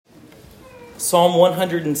Psalm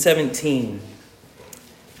 117.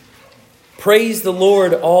 Praise the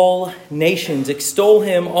Lord, all nations. Extol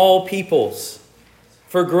him, all peoples.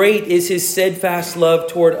 For great is his steadfast love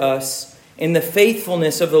toward us, and the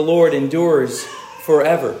faithfulness of the Lord endures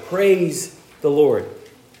forever. Praise the Lord.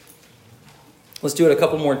 Let's do it a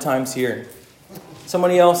couple more times here.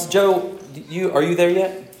 Somebody else. Joe, are you there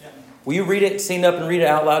yet? Yeah. Will you read it? Stand up and read it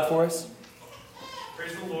out loud for us.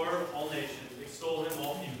 Praise the Lord, all nations. Extol him,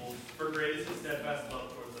 all peoples. For great is his steadfast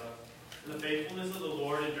love towards us. And the faithfulness of the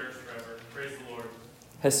Lord endures forever. Praise the Lord.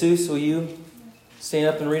 Jesus, will you stand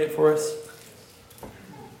up and read it for us?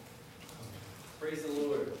 Praise the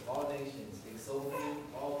Lord, all nations. Extol him,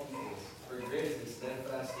 all peoples. For great is his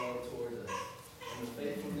steadfast love towards us. And the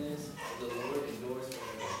faithfulness of the Lord endures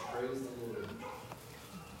forever. Praise the Lord.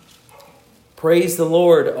 Praise the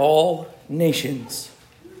Lord, all nations.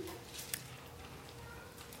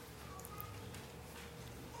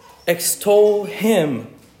 Extol him,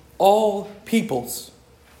 all peoples.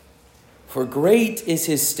 For great is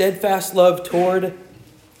his steadfast love toward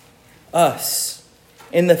us,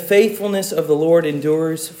 and the faithfulness of the Lord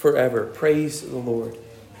endures forever. Praise the Lord.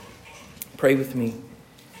 Pray with me.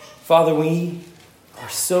 Father, we are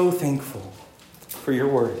so thankful for your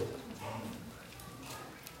word.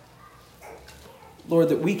 Lord,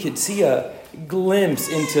 that we could see a glimpse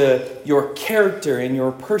into your character and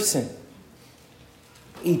your person.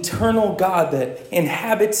 Eternal God that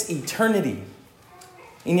inhabits eternity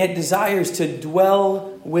and yet desires to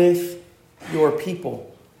dwell with your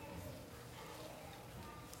people.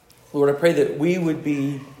 Lord, I pray that we would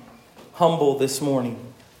be humble this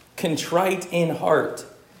morning, contrite in heart,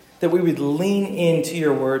 that we would lean into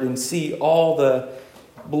your word and see all the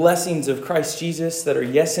blessings of Christ Jesus that are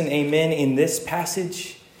yes and amen in this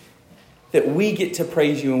passage, that we get to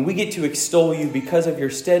praise you and we get to extol you because of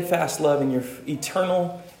your steadfast love and your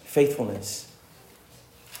eternal faithfulness.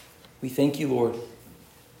 We thank you, Lord.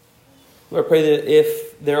 Lord, I pray that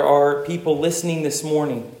if there are people listening this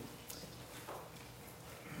morning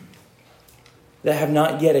that have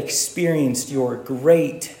not yet experienced your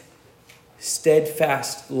great,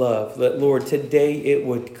 steadfast love, that, Lord, today it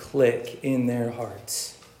would click in their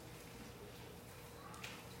hearts.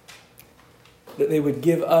 That they would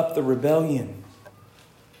give up the rebellion.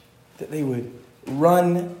 That they would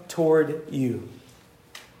run toward you.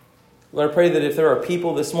 Lord, I pray that if there are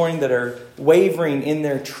people this morning that are wavering in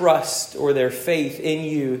their trust or their faith in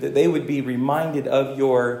you, that they would be reminded of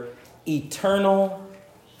your eternal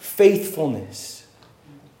faithfulness.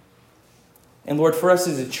 And Lord, for us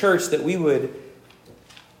as a church, that we would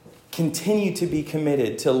continue to be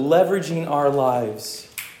committed to leveraging our lives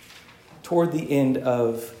toward the end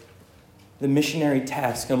of the missionary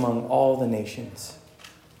task among all the nations.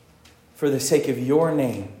 For the sake of your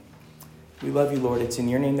name, we love you, Lord. It's in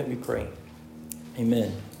your name that we pray.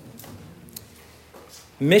 Amen.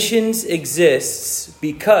 Missions exists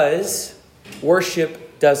because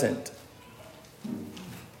worship doesn't.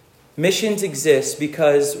 Missions exist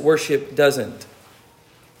because worship doesn't.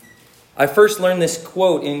 I first learned this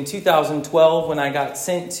quote in 2012 when I got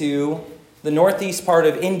sent to the northeast part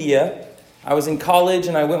of India. I was in college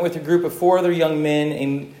and I went with a group of 4 other young men,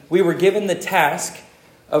 and we were given the task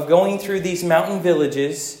of going through these mountain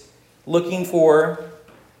villages looking for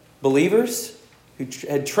believers who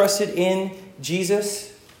had trusted in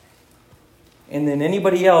Jesus, and then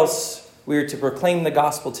anybody else, we were to proclaim the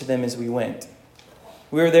gospel to them as we went.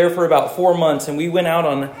 We were there for about 4 months, and we went out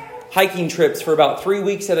on hiking trips for about 3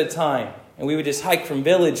 weeks at a time, and we would just hike from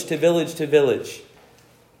village to village to village.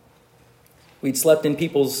 We'd slept in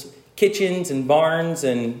people's kitchens and barns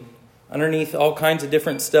and underneath all kinds of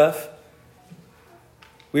different stuff.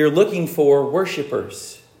 We were looking for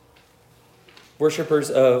worshipers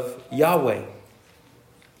of Yahweh.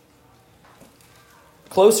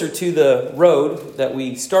 Closer to the road that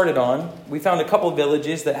we started on, we found a couple of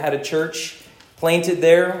villages that had a church planted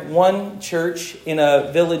there. One church in a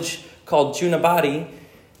village called Junabadi.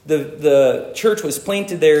 The church was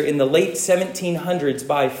planted there in the late 1700s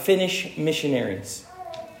by Finnish missionaries.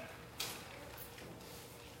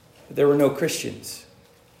 There were no Christians.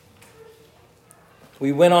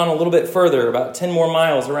 We went on a little bit further, about 10 more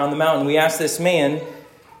miles around the mountain. We asked this man,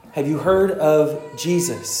 "Have you heard of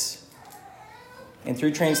Jesus?" And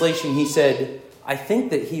through translation, he said, "I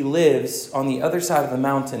think that he lives on the other side of the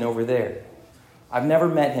mountain over there. I've never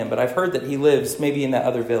met him, but I've heard that he lives maybe in that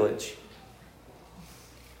other village."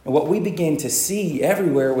 And what we began to see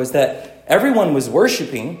everywhere was that everyone was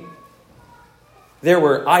worshiping. There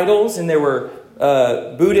were idols and there were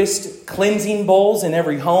Buddhist cleansing bowls in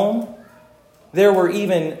every home. There were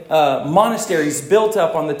even monasteries built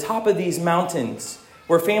up on the top of these mountains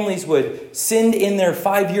where families would send in their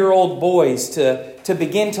 5-year-old boys to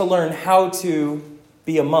begin to learn how to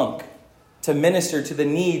be a monk, to minister to the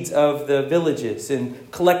needs of the villages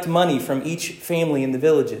and collect money from each family in the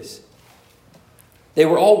villages. They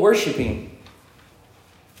were all worshiping,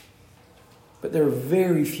 but there were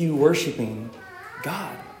very few worshiping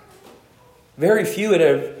God. Very few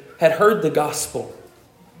had heard the gospel.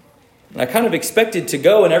 And I kind of expected to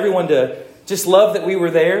go and everyone to just love that we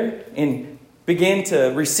were there and begin to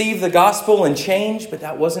receive the gospel and change, but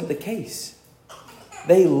that wasn't the case.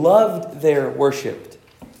 They loved their worship.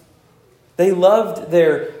 They loved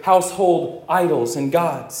their household idols and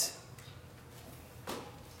gods.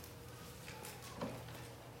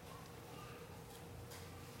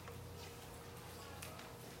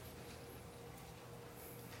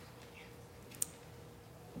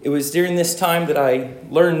 It was during this time that I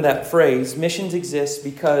learned that phrase, missions exist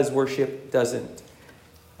because worship doesn't.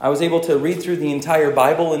 I was able to read through the entire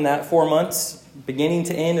Bible in that 4 months, beginning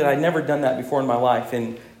to end, and I'd never done that before in my life.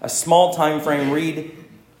 In a small time frame, read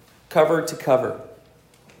cover to cover.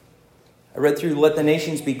 I read through Let the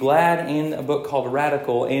Nations Be Glad and a book called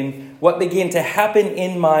Radical, and what began to happen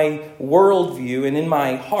in my worldview and in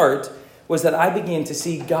my heart was that I began to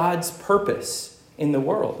see God's purpose in the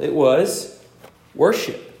world. It was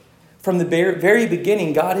worship. From the very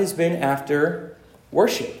beginning, God has been after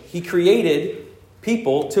worship. He created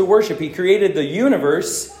people to worship. He created the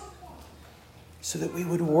universe so that we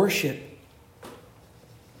would worship.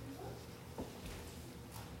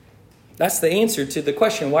 That's the answer to the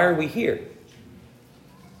question, why are we here?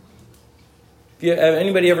 Have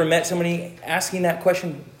anybody ever met somebody asking that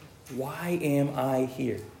question, why am I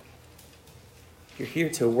here? You're here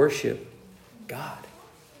to worship God.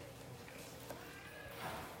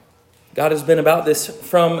 God has been about this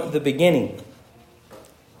from the beginning.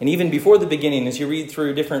 And even before the beginning, as you read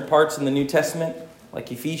through different parts in the New Testament,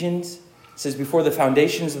 like Ephesians, it says before the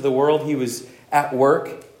foundations of the world, he was at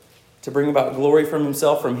work to bring about glory from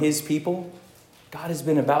himself, from his people. God has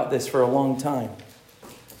been about this for a long time.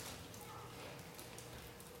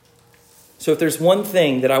 So if there's one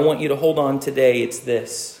thing that I want you to hold on today, it's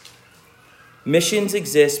this. Missions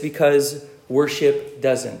exist because worship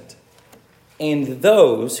doesn't. And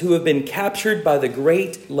those who have been captured by the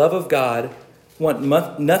great love of God want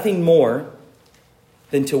nothing more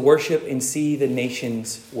than to worship and see the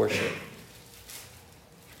nations worship.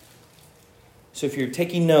 So if you're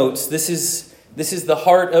taking notes, this is the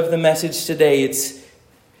heart of the message today. It's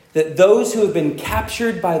that those who have been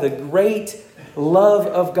captured by the great love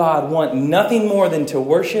of God want nothing more than to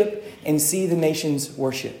worship and see the nations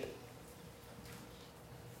worship.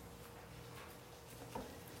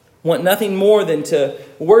 Want nothing more than to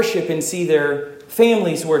worship and see their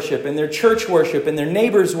families worship and their church worship and their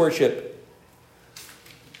neighbors worship.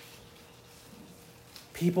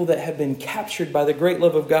 People that have been captured by the great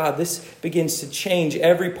love of God, this begins to change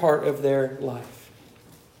every part of their life.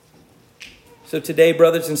 So today,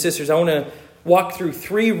 brothers and sisters, I want to walk through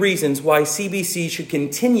 3 reasons why CBC should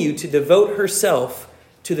continue to devote herself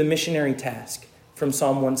to the missionary task from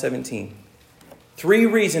Psalm 117. 3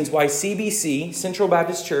 reasons why CBC, Central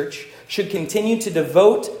Baptist Church, should continue to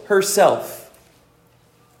devote herself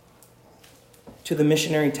to the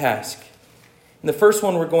missionary task. And the first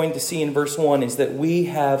one we're going to see in verse 1 is that we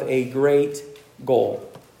have a great goal.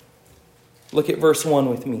 Look at verse 1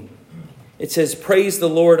 with me. It says, "Praise the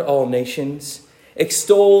Lord, all nations.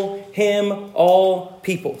 Extol him, all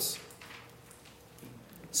peoples."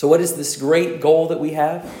 So what is this great goal that we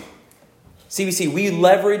have? CBC, we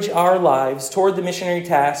leverage our lives toward the missionary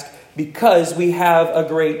task because we have a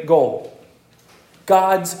great goal.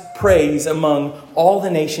 God's praise among all the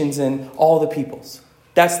nations and all the peoples.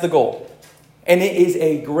 That's the goal. And it is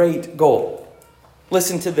a great goal.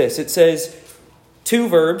 Listen to this. It says 2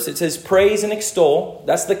 verbs. It says praise and extol.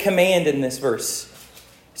 That's the command in this verse.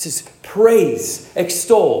 It says praise,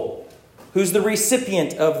 extol. Who's the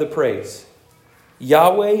recipient of the praise?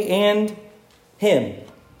 Yahweh and him.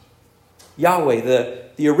 Yahweh,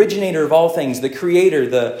 the originator of all things, the creator,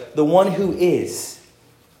 the one who is.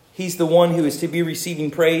 He's the one who is to be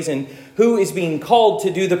receiving praise and who is being called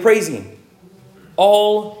to do the praising.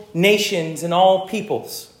 All nations and all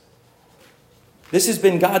peoples. This has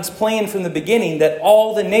been God's plan from the beginning, that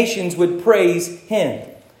all the nations would praise him.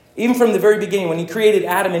 Even from the very beginning, when he created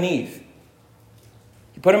Adam and Eve.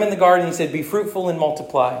 He put them in the garden and he said, "Be fruitful and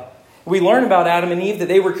multiply." We learn about Adam and Eve that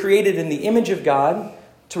they were created in the image of God,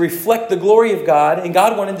 to reflect the glory of God, and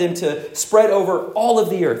God wanted them to spread over all of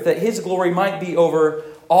the earth, that his glory might be over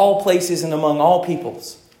all places and among all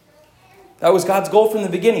peoples. That was God's goal from the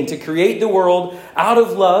beginning, to create the world out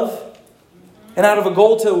of love and out of a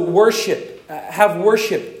goal to worship have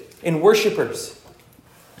worship and worshipers.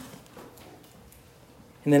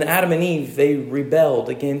 And then Adam and Eve, they rebelled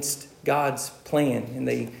against God's plan, and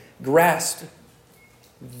they grasped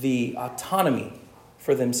the autonomy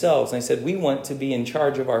for themselves. And they said, we want to be in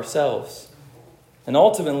charge of ourselves. And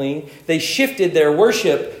ultimately, they shifted their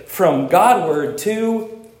worship from Godward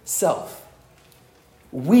to self.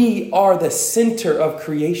 We are the center of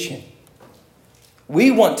creation.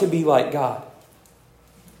 We want to be like God.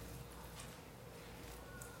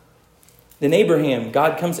 Then Abraham,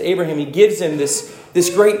 God comes to Abraham. He gives him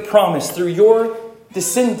this great promise. Through your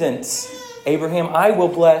descendants, Abraham, I will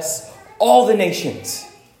bless all the nations.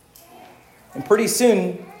 And pretty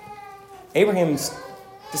soon, Abraham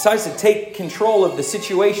decides to take control of the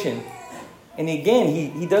situation. And again,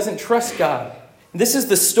 he doesn't trust God. This is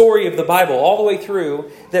the story of the Bible all the way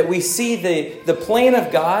through, that we see the plan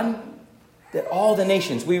of God, that all the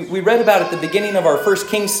nations. We read about at the beginning of our First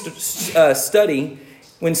Kings study,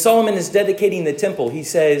 when Solomon is dedicating the temple, he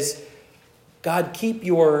says, God, keep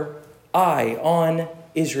your eye on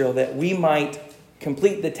Israel, that we might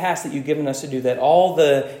complete the task that you've given us to do, that all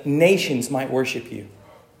the nations might worship you.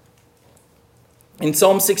 In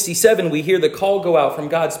Psalm 67, we hear the call go out from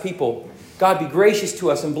God's people. God, be gracious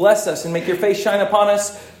to us and bless us and make your face shine upon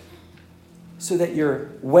us, so that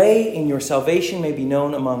your way and your salvation may be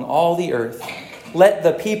known among all the earth. Let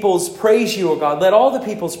the peoples praise you, O God. Let all the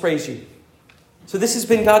peoples praise you. So this has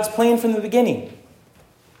been God's plan from the beginning.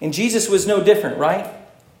 And Jesus was no different, right?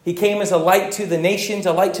 He came as a light to the nations,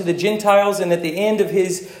 a light to the Gentiles. And at the end of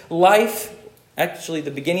his life, actually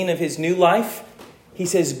the beginning of his new life, he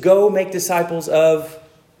says, go make disciples of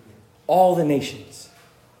all the nations.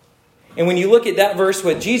 And when you look at that verse,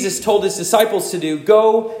 what Jesus told his disciples to do,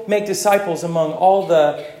 go make disciples among all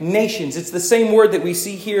the nations. It's the same word that we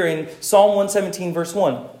see here in Psalm 117, verse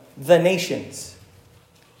 1. The nations.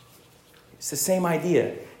 It's the same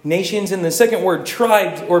idea. Nations, and the second word,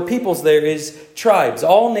 tribes or peoples there, is tribes.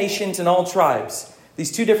 All nations and all tribes.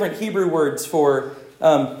 These two different Hebrew words for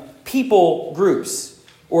people groups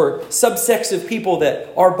or subsects of people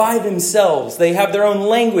that are by themselves. They have their own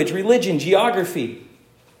language, religion, geography.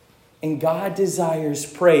 And God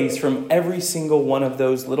desires praise from every single one of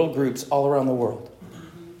those little groups all around the world.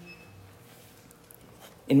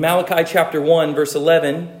 In Malachi chapter 1, verse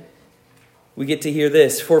 11, we get to hear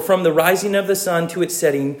this. For from the rising of the sun to its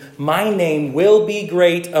setting, my name will be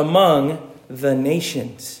great among the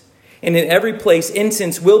nations. And in every place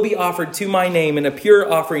incense will be offered to my name, and a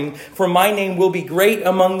pure offering, for my name will be great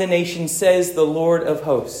among the nations, says the Lord of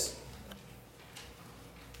hosts.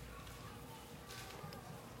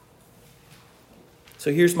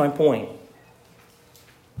 So here's my point.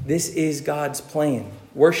 This is God's plan.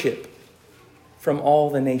 Worship from all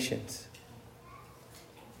the nations.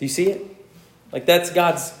 Do you see it? Like, that's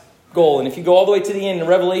God's goal. And if you go all the way to the end in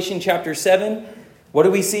Revelation chapter 7, what do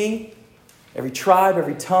we see? Every tribe,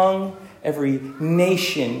 every tongue, every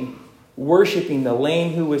nation worshiping the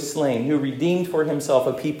Lamb who was slain, who redeemed for himself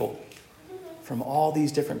a people from all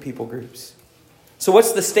these different people groups. So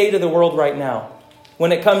what's the state of the world right now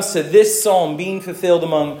when it comes to this psalm being fulfilled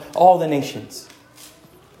among all the nations?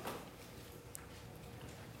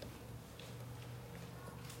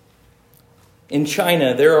 In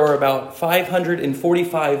China, there are about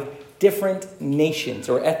 545 different nations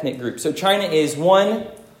or ethnic groups. So China is one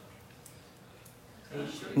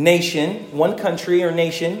nation, one country or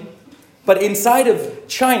nation. But inside of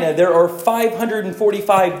China, there are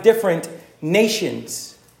 545 different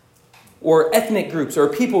nations or ethnic groups or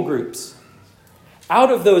people groups.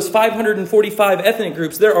 Out of those 545 ethnic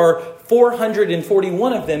groups, there are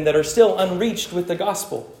 441 of them that are still unreached with the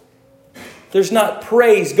gospel. There's not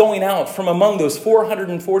praise going out from among those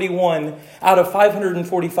 441 out of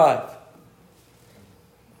 545.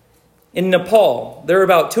 In Nepal, there are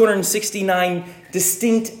about 269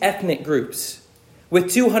 distinct ethnic groups,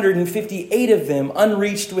 with 258 of them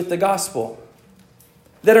unreached with the gospel,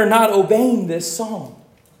 that are not obeying this psalm.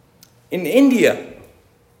 In India,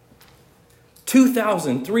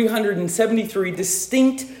 2,373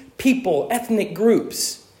 distinct people, ethnic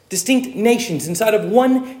groups, distinct nations inside of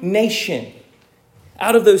one nation.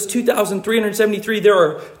 Out of those 2,373, there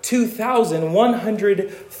are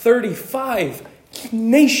 2,135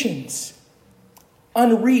 nations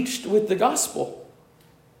unreached with the gospel.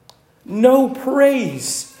 No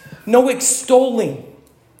praise, no extolling.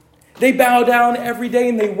 They bow down every day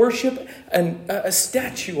and they worship a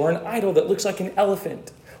statue or an idol that looks like an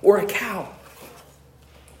elephant or a cow.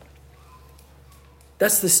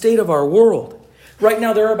 That's the state of our world. Right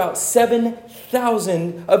now, there are about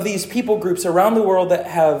 7,000 of these people groups around the world that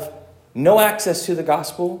have no access to the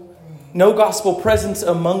gospel, no gospel presence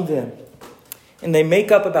among them. And they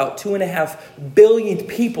make up about 2.5 billion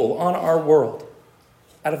people on our world.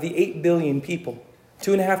 Out of the 8 billion people,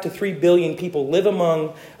 2.5 to 3 billion people live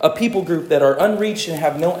among a people group that are unreached and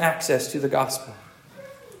have no access to the gospel.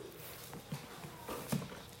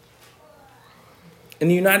 In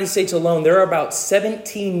the United States alone, there are about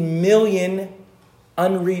 17 million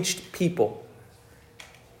unreached people.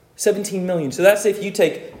 17 million. So that's if you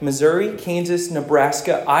take Missouri, Kansas,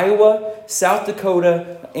 Nebraska, Iowa, South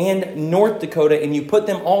Dakota, and North Dakota, and you put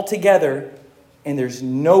them all together, and there's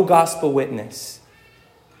no gospel witness.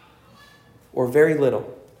 Or very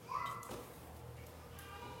little.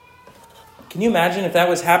 Can you imagine if that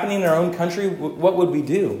was happening in our own country? What would we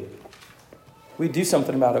do? We'd do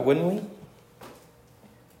something about it, wouldn't we?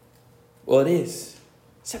 Well, it is.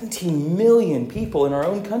 17 million people in our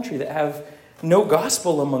own country that have no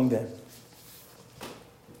gospel among them.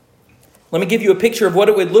 Let me give you a picture of what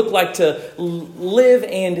it would look like to live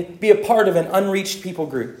and be a part of an unreached people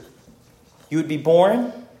group. You would be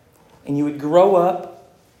born and you would grow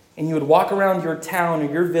up and you would walk around your town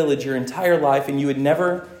or your village your entire life and you would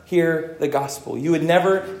never hear the gospel. You would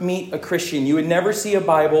never meet a Christian. You would never see a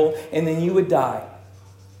Bible, and then you would die.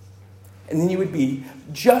 And then you would be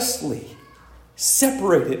justly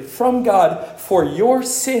separated from God for your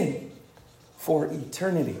sin for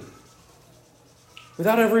eternity.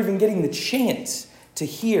 Without ever even getting the chance to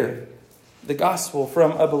hear the gospel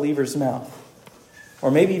from a believer's mouth.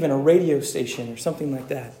 Or maybe even a radio station or something like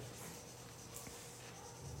that.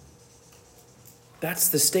 That's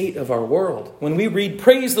the state of our world. When we read,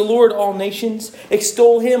 "Praise the Lord, all nations,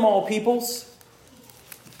 extol him, all peoples."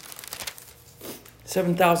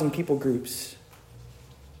 7,000 people groups.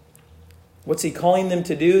 What's he calling them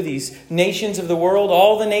to do? These nations of the world,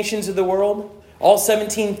 all the nations of the world, all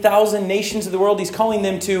 17,000 nations of the world, he's calling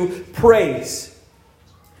them to praise,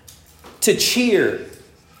 to cheer,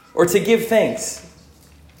 or to give thanks.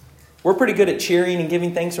 We're pretty good at cheering and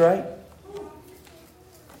giving thanks, right?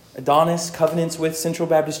 Adonis covenants with Central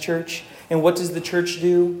Baptist Church. And what does the church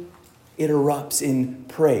do? It erupts in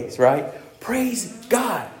praise, right? Praise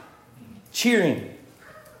God. Cheering.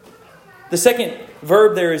 The second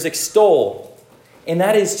verb there is extol. And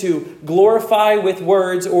that is to glorify with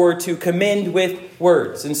words or to commend with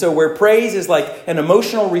words. And so where praise is like an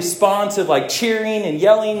emotional response of like cheering and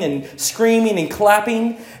yelling and screaming and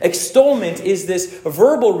clapping, extolment is this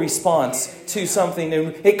verbal response to something.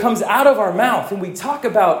 And it comes out of our mouth and we talk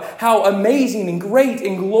about how amazing and great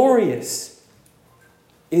and glorious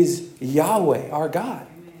is Yahweh, our God.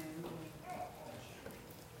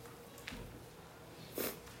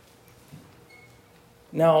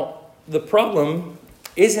 Now, the problem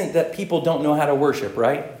isn't that people don't know how to worship,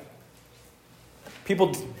 right?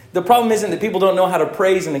 The problem isn't that people don't know how to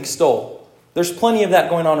praise and extol. There's plenty of that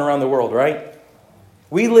going on around the world, right?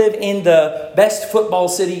 We live in the best football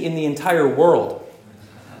city in the entire world.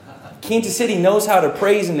 Kansas City knows how to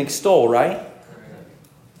praise and extol, right?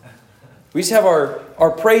 We just have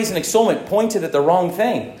our praise and extolment pointed at the wrong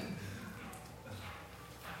thing.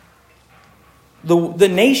 The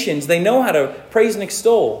nations, they know how to praise and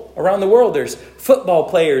extol. Around the world, there's football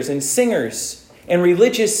players and singers and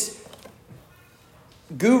religious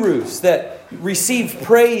gurus that receive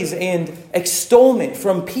praise and extolment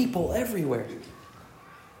from people everywhere.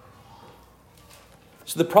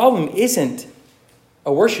 So the problem isn't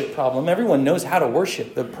a worship problem. Everyone knows how to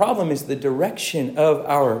worship. The problem is the direction of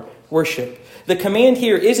our worship. The command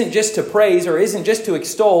here isn't just to praise or isn't just to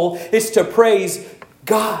extol. It's to praise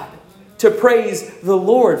God. To praise the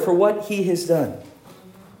Lord for what he has done.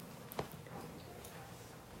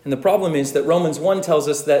 And the problem is that Romans 1 tells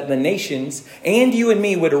us that the nations and you and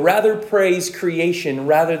me would rather praise creation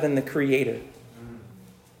rather than the Creator.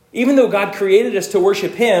 Even though God created us to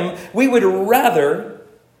worship him, we would rather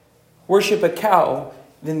worship a cow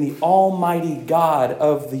than the almighty God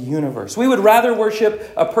of the universe. We would rather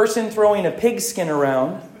worship a person throwing a pigskin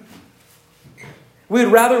around. We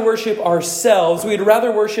would rather worship ourselves. We would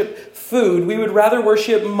rather worship food. We would rather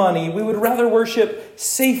worship money. We would rather worship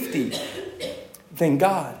safety than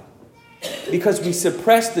God. Because we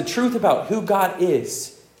suppress the truth about who God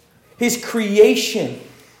is. His creation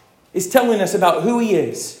is telling us about who he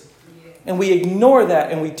is. And we ignore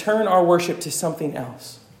that and we turn our worship to something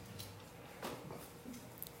else.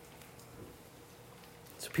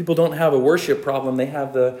 So people don't have a worship problem. They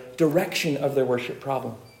have the direction of their worship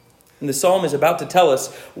problem. And the psalm is about to tell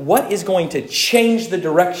us what is going to change the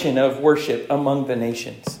direction of worship among the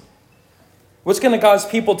nations. What's going to cause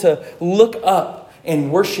people to look up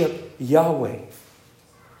and worship Yahweh?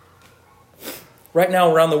 Right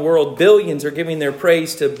now around the world, billions are giving their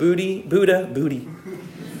praise to Buddha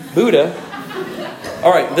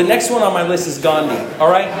All right, the next one on my list is Gandhi. All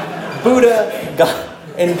right? Buddha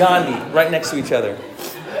and Gandhi right next to each other.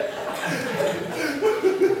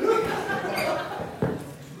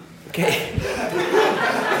 Okay.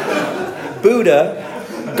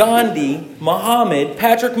 Buddha, Gandhi, Muhammad,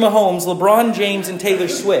 Patrick Mahomes, LeBron James, and Taylor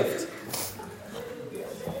Swift.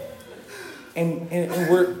 And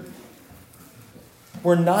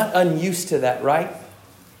we're not unused to that, right?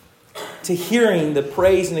 To hearing the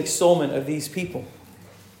praise and extolment of these people.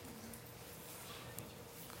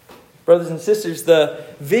 Brothers and sisters, the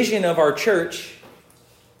vision of our church,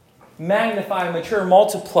 magnify, mature,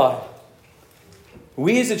 multiply.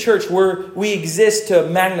 We as a church, we exist to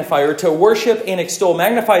magnify or to worship and extol.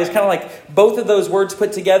 Magnify is kind of like both of those words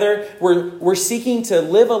put together. We're seeking to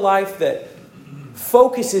live a life that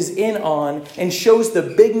focuses in on and shows the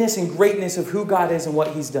bigness and greatness of who God is and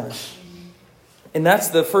what He's done. And that's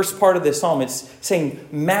the first part of this psalm. It's saying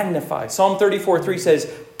magnify. Psalm 34:3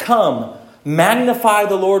 says, "Come, magnify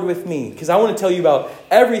the Lord with me," because I want to tell you about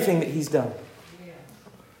everything that He's done.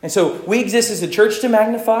 And so we exist as a church to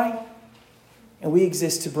magnify, and we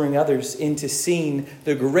exist to bring others into seeing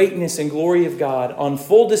the greatness and glory of God on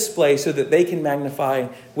full display so that they can magnify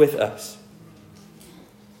with us.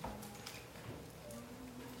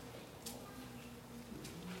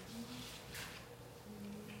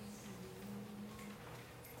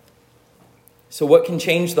 So what can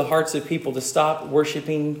change the hearts of people to stop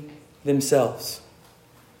worshiping themselves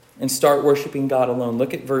and start worshiping God alone?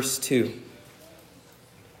 Look at verse 2.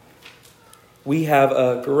 We have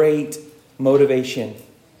a great motivation.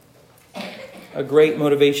 A great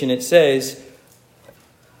motivation. It says,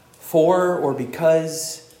 for or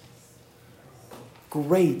because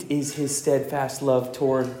great is His steadfast love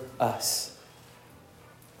toward us.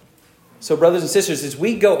 So brothers and sisters, as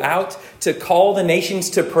we go out to call the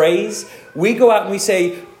nations to praise, we go out and we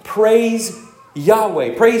say, praise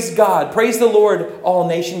Yahweh, praise God, praise the Lord, all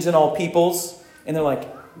nations and all peoples. And they're like,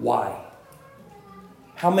 why?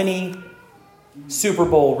 How many Super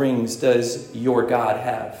Bowl rings does your God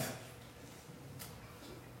have?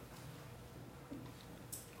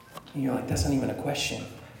 And you're like, that's not even a question.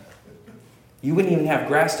 You wouldn't even have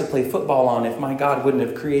grass to play football on if my God wouldn't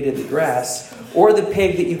have created the grass or the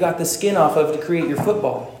pig that you got the skin off of to create your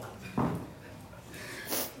football.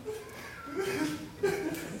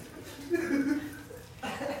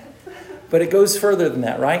 But it goes further than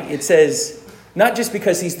that, right? It says, not just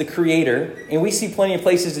because He's the creator, and we see plenty of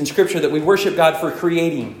places in Scripture that we worship God for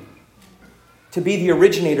creating, to be the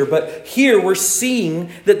originator. But here we're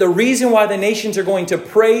seeing that the reason why the nations are going to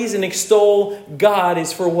praise and extol God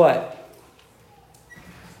is for what?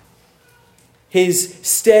 His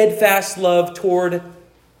steadfast love toward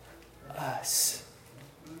us.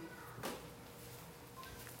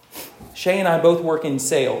 Shay and I both work in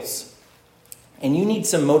sales. And you need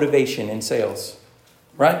some motivation in sales,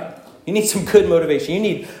 right? You need some good motivation. You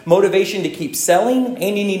need motivation to keep selling,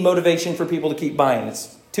 and you need motivation for people to keep buying.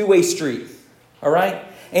 It's a two-way street, all right?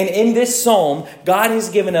 And in this psalm, God has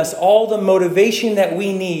given us all the motivation that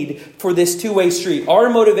we need for this two-way street. Our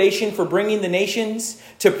motivation for bringing the nations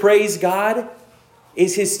to praise God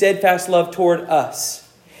is His steadfast love toward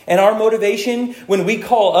us. And our motivation when we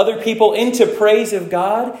call other people into praise of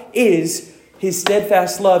God is His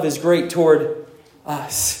steadfast love is great toward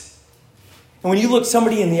us. And when you look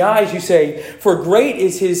somebody in the eyes, you say, for great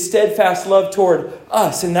is His steadfast love toward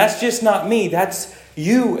us. And that's just not me, that's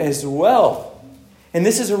you as well. And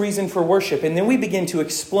this is a reason for worship. And then we begin to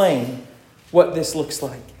explain what this looks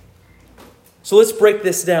like. So let's break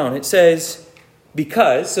this down. It says,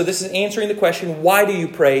 because, so this is answering the question, why do you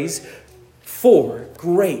praise? For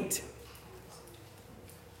great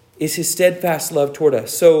is His steadfast love toward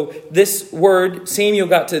us. So this word, Samuel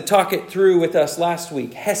got to talk it through with us last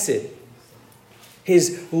week. Hesed.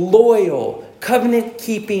 His loyal,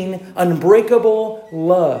 covenant-keeping, unbreakable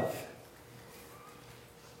love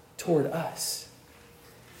toward us.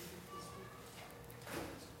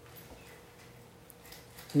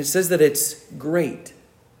 And it says that it's great.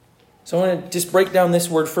 So I want to just break down this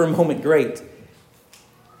word for a moment, great.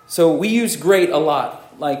 So we use great a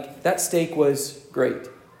lot. Like, that steak was great.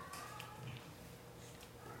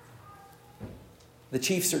 The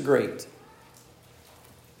Chiefs are great.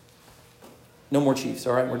 No more Chiefs,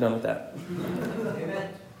 all right? We're done with that.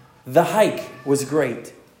 Amen. The hike was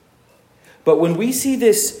great. But when we see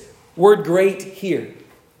this word great here,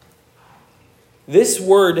 this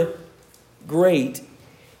word great,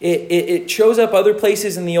 it shows up other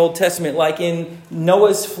places in the Old Testament, like in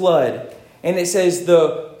Noah's flood. And it says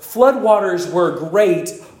the flood waters were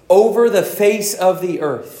great over the face of the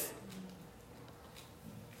earth.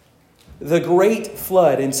 the great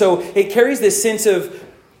flood. And so it carries this sense of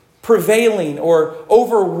prevailing or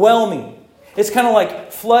overwhelming. It's kind of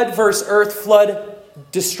like flood versus earth. Flood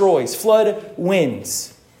destroys. Flood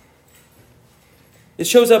wins. It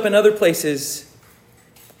shows up in other places,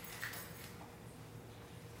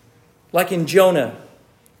 like in Jonah.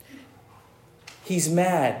 He's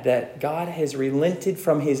mad that God has relented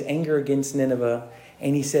from his anger against Nineveh.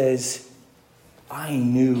 And he says, I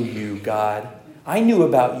knew you, God. I knew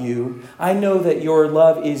about you. I know that your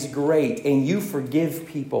love is great and you forgive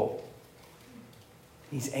people.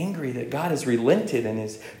 He's angry that God has relented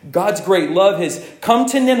and God's great love has come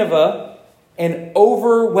to Nineveh and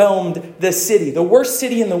overwhelmed the city, the worst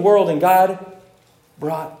city in the world. And God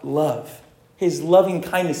brought love, his loving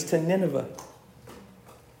kindness to Nineveh.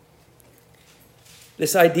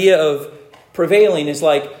 This idea of prevailing is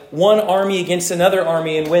like one army against another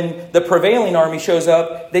army. And when the prevailing army shows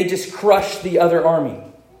up, they just crush the other army.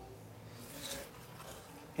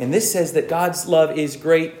 And this says that God's love is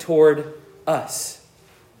great toward us.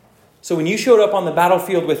 So when you showed up on the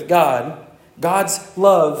battlefield with God, God's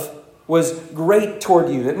love was great toward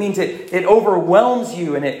you. That means it overwhelms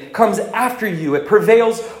you and it comes after you. It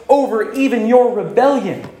prevails over even your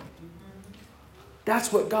rebellion.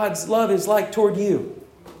 That's what God's love is like toward you.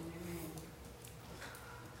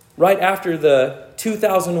 Right after the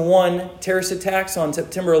 2001 terrorist attacks on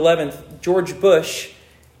September 11th, George Bush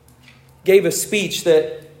gave a speech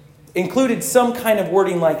that included some kind of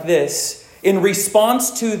wording like this. In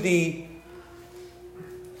response to the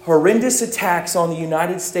horrendous attacks on the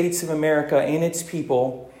United States of America and its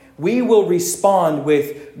people, we will respond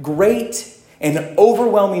with great and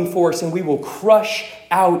overwhelming force, and we will crush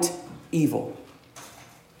out evil.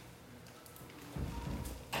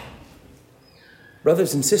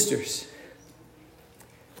 Brothers and sisters,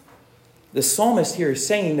 the psalmist here is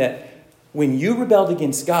saying that when you rebelled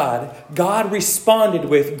against God, God responded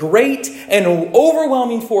with great and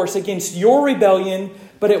overwhelming force against your rebellion,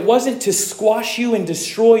 but it wasn't to squash you and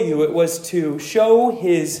destroy you. It was to show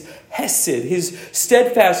his hesed, his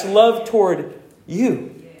steadfast love toward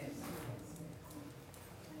you.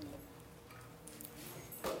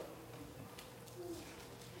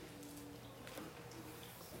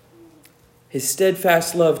 His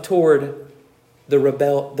steadfast love toward the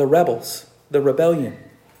rebels, the rebellion.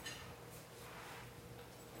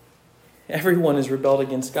 Everyone has rebelled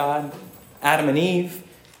against God. Adam and Eve,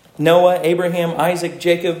 Noah, Abraham, Isaac,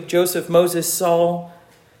 Jacob, Joseph, Moses, Saul,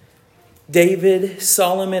 David,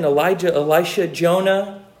 Solomon, Elijah, Elisha,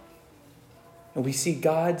 Jonah. And we see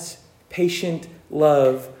God's patient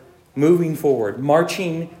love moving forward,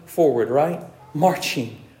 marching forward, right?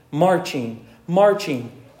 Marching,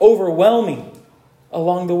 overwhelming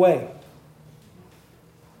along the way.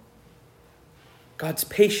 God's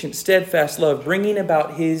patient, steadfast love, bringing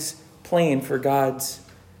about his plan for God's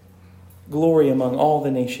glory among all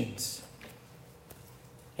the nations.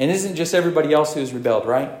 And it isn't just everybody else who's rebelled,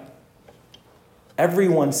 right?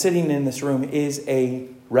 Everyone sitting in this room is a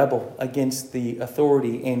rebel against the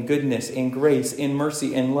authority and goodness and grace and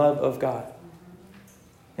mercy and love of God.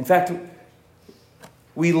 In fact,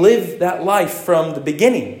 we live that life from the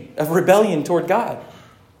beginning of rebellion toward God.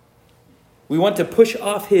 We want to push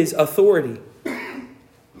off his authority.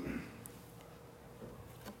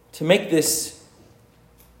 To make this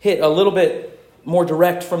hit a little bit more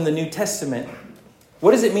direct from the New Testament,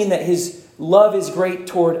 what does it mean that his love is great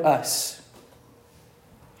toward us?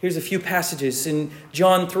 Here's a few passages. In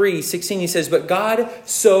John 3:16, he says, "But God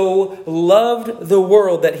so loved the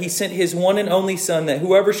world that he sent his one and only Son, that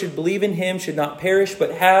whoever should believe in him should not perish,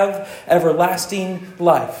 but have everlasting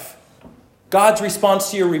life." God's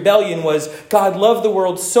response to your rebellion was God loved the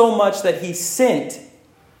world so much that he sent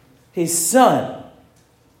his Son.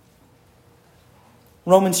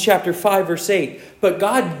 Romans chapter 5, verse 8. "But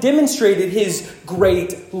God demonstrated his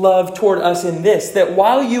great love toward us in this, that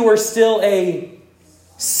while you were still a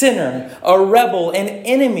sinner, a rebel, an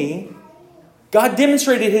enemy, God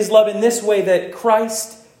demonstrated his love in this way, that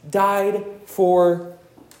Christ died for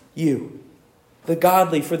you. The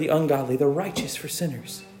godly for the ungodly, the righteous for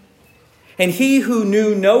sinners. And he who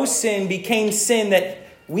knew no sin became sin, that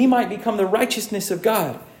we might become the righteousness of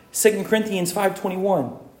God." 2 Corinthians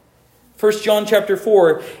 5:21. 1 John chapter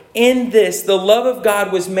 4. "In this, the love of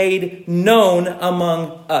God was made known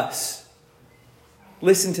among us."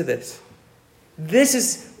 Listen to this. This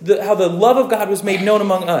is how the love of God was made known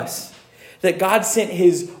among us. That God sent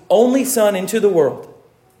his only Son into the world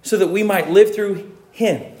so that we might live through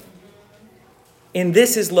him. And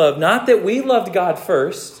this is love. Not that we loved God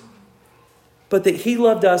first, but that he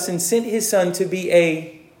loved us and sent his Son to be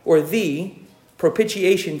the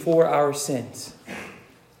propitiation for our sins.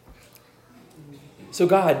 So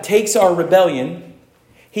God takes our rebellion,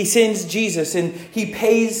 He sends Jesus, and He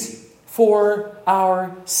pays for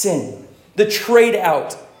our sin. The trade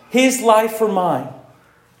out, His life for mine.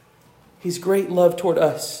 His great love toward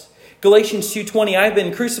us. Galatians 2:20, I have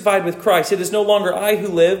been crucified with Christ. It is no longer I who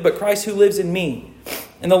live, but Christ who lives in me.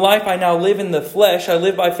 And the life I now live in the flesh, I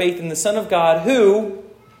live by faith in the Son of God, who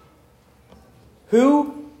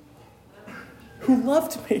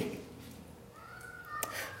loved me.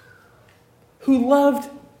 Who loved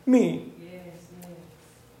me.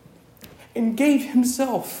 And gave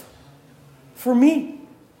Himself for me.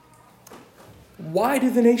 Why do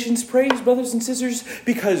the nations praise, brothers and sisters?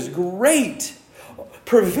 Because great,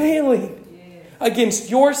 prevailing against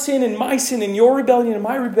your sin and my sin and your rebellion and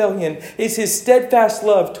my rebellion is His steadfast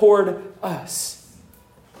love toward us.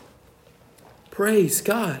 Praise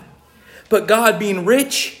God. But God, being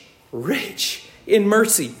rich in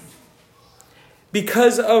mercy,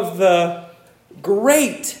 because of the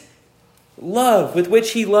great love with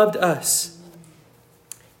which He loved us,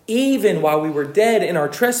 even while we were dead in our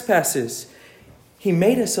trespasses, He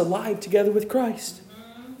made us alive together with Christ.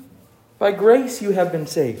 By grace you have been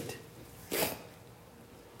saved.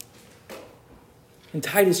 In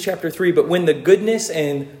Titus chapter 3, but when the goodness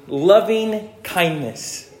and loving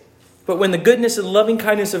kindness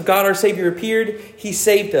of God our Savior appeared, He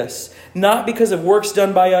saved us, not because of works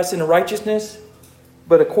done by us in righteousness,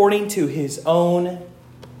 but according to His own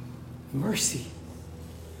mercy.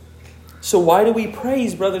 So why do we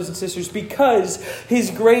praise, brothers and sisters? Because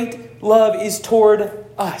His great love is toward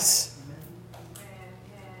us.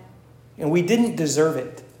 And we didn't deserve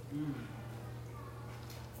it.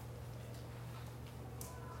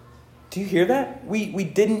 Do you hear that? We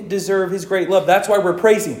didn't deserve His great love. That's why we're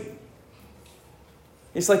praising.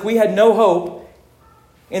 It's like we had no hope.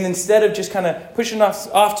 And instead of just kind of pushing us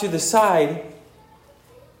off to the side,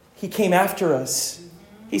 He came after us.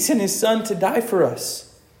 He sent His Son to die for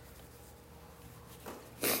us.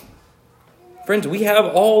 Friends, we have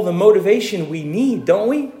all the motivation we need, don't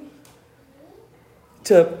we?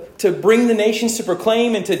 To bring the nations to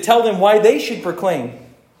proclaim and to tell them why they should proclaim.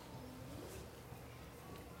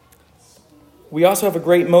 We also have a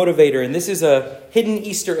great motivator, and this is a hidden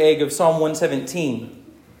Easter egg of Psalm 117.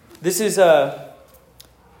 This is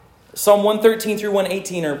Psalm 113 through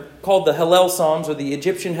 118 are called the Hallel Psalms, or the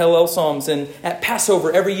Egyptian Hallel Psalms. And at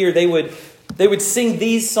Passover every year they would sing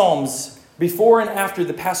these psalms before and after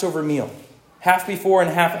the Passover meal. Half before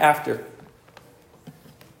and half after.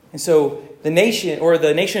 And so the nation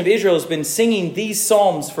of Israel has been singing these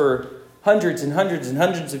psalms for hundreds and hundreds and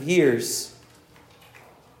hundreds of years.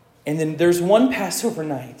 And then there's one Passover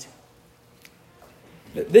night.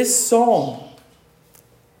 This psalm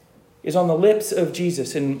is on the lips of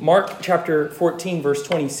Jesus. In Mark chapter 14, verse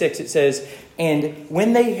 26, it says, and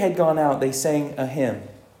when they had gone out, they sang a hymn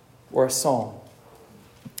or a psalm.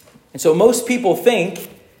 And so most people think,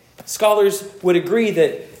 scholars would agree,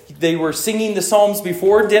 that they were singing the psalms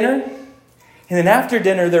before dinner. And then after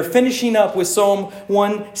dinner, they're finishing up with Psalm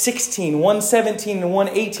 116, 117, and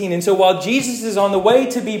 118. And so while Jesus is on the way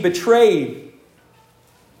to be betrayed,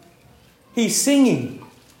 He's singing,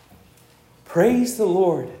 praise the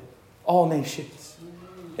Lord, all nations.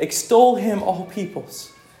 Extol Him, all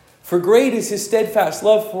peoples. For great is His steadfast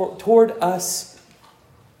love toward us,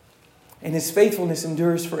 and His faithfulness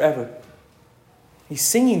endures forever. He's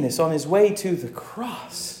singing this on His way to the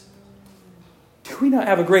cross. Do we not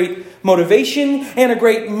have a great motivation and a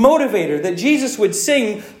great motivator that Jesus would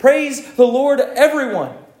sing, praise the Lord,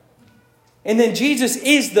 everyone? And then Jesus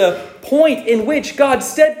is the point in which God's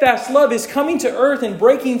steadfast love is coming to earth and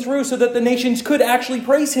breaking through so that the nations could actually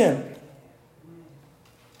praise Him.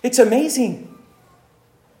 It's amazing.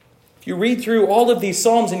 If you read through all of these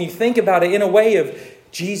Psalms and you think about it in a way of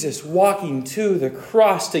Jesus walking to the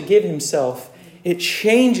cross to give Himself, it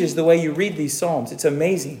changes the way you read these Psalms. It's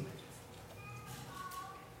amazing.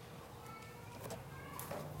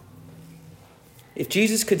 If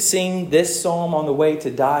Jesus could sing this psalm on the way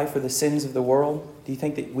to die for the sins of the world, do you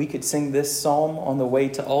think that we could sing this psalm on the way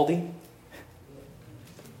to Aldi?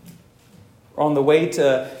 Or on the way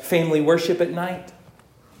to family worship at night?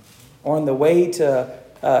 Or on the way to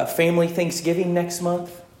family Thanksgiving next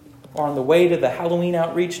month? Or on the way to the Halloween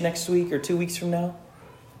outreach next week or 2 weeks from now?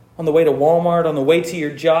 On the way to Walmart? On the way to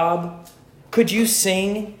your job? Could you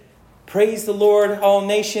sing, praise the Lord, all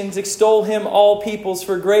nations, extol Him, all peoples,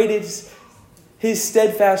 for great is His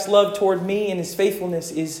steadfast love toward me, and His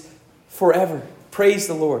faithfulness is forever. Praise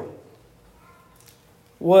the Lord.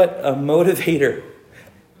 What a motivator.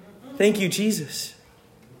 Thank you, Jesus.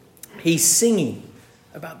 He's singing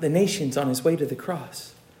about the nations on His way to the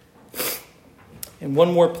cross. In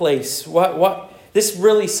one more place, what This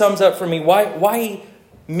really sums up for me why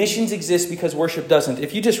missions exist because worship doesn't.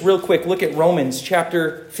 If you just real quick look at Romans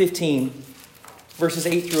chapter 15, verses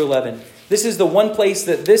 8 through 11. This is the one place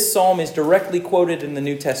that this psalm is directly quoted in the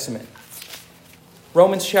New Testament.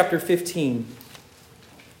 Romans chapter 15.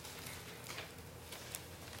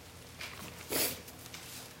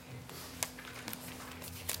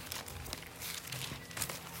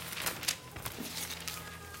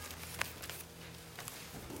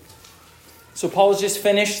 So Paul has just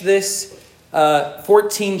finished this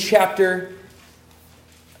 14-chapter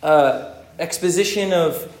exposition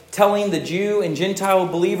of telling the Jew and Gentile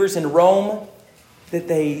believers in Rome that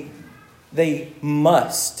they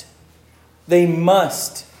must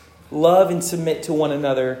love and submit to one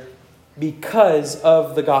another because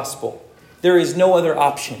of the gospel. There is no other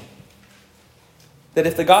option. That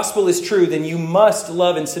if the gospel is true, then you must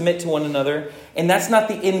love and submit to one another. And that's not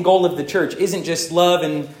the end goal of the church. It isn't just love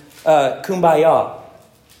and kumbaya.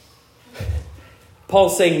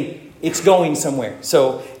 Paul's saying it's going somewhere.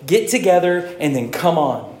 So get together and then come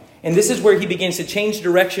on. And this is where he begins to change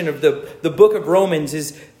direction of the book of Romans,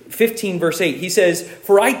 is 15 verse 8. He says,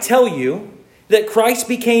 "For I tell you that Christ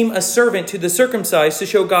became a servant to the circumcised to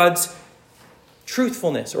show God's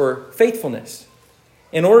truthfulness or faithfulness,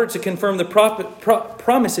 in order to confirm the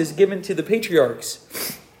promises given to the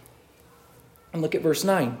patriarchs." And look at verse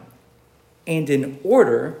 9. "And in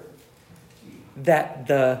order that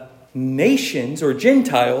the nations or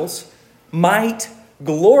Gentiles might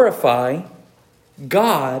glorify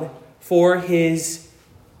God for his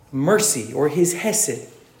mercy," or his hesed.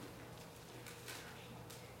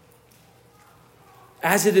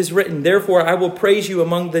 "As it is written, therefore I will praise you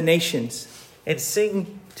among the nations and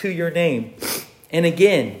sing to your name. And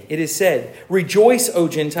again, it is said, rejoice, O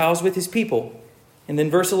Gentiles, with his people." And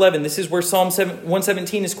then verse 11, this is where Psalm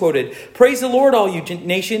 117 is quoted. "Praise the Lord, all you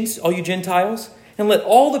nations, all you Gentiles, and let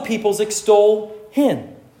all the peoples extol him."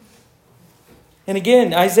 And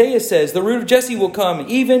again, Isaiah says, "The root of Jesse will come,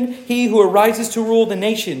 even he who arises to rule the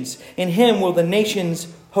nations. In him will the nations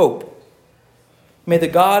hope." May the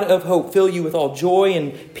God of hope fill you with all joy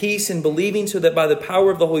and peace in believing, so that by the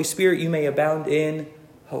power of the Holy Spirit you may abound in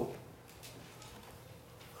hope.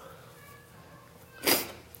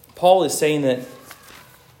 Paul is saying that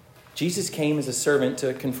Jesus came as a servant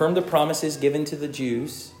to confirm the promises given to the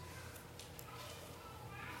Jews,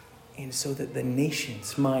 and so that the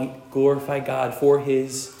nations might glorify God for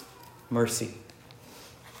his mercy.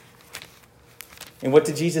 And what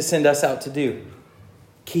did Jesus send us out to do?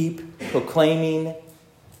 Keep proclaiming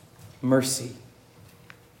mercy.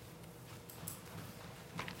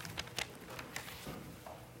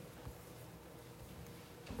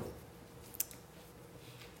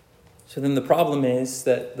 So then the problem is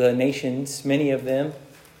that the nations, many of them,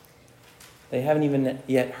 they haven't even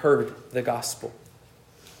yet heard the gospel.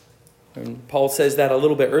 And Paul says that a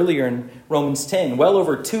little bit earlier in Romans 10. Well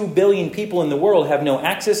over 2 billion people in the world have no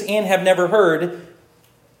access and have never heard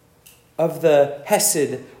of the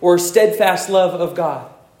hesed or steadfast love of God.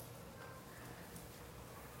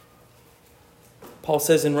 Paul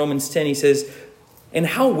says in Romans 10, he says, "And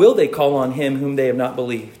how will they call on him whom they have not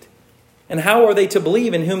believed? And how are they to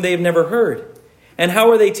believe in whom they have never heard? And how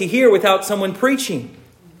are they to hear without someone preaching?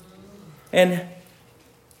 And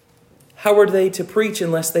how are they to preach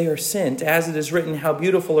unless they are sent? As it is written, how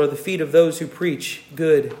beautiful are the feet of those who preach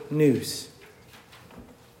good news."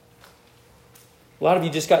 A lot of you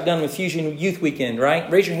just got done with Fusion Youth Weekend, right?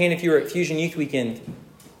 Raise your hand if you were at Fusion Youth Weekend.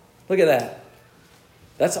 Look at that.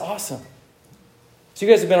 That's awesome. So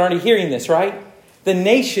you guys have been already hearing this, right? The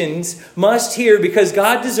nations must hear, because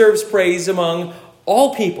God deserves praise among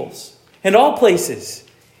all peoples and all places.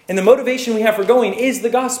 And the motivation we have for going is the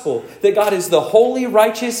gospel, that God is the holy,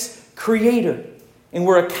 righteous Creator, and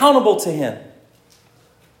we're accountable to him.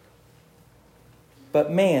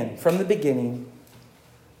 But man, from the beginning,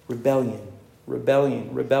 rebellion.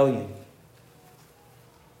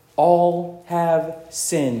 All have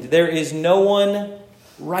sinned. There is no one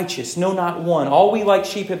righteous, no, not one. All we like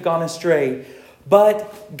sheep have gone astray.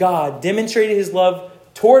 But God demonstrated his love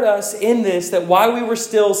toward us in this, that while we were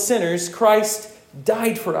still sinners, Christ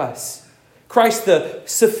died for us. Christ, the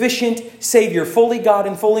sufficient Savior, fully God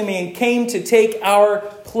and fully man, came to take our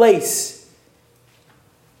place.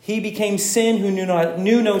 He became sin who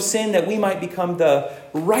knew no sin, that we might become the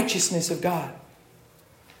righteousness of God.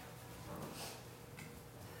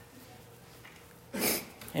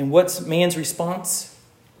 And what's man's response?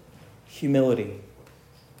 Humility.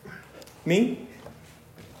 Me?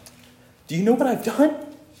 Do you know what I've done?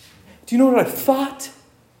 Do you know what I've thought?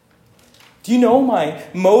 Do you know my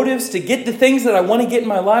motives to get the things that I want to get in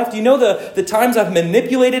my life? Do you know the times I've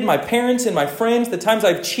manipulated my parents and my friends, the times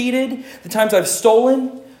I've cheated, the times I've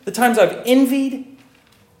stolen, the times I've envied?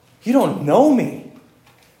 You don't know me.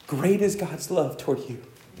 Great is God's love toward you.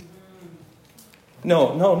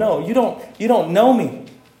 No. You don't know me.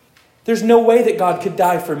 There's no way that God could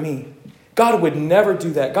die for me. God would never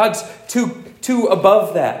do that. God's too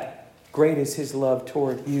above that. Great is his love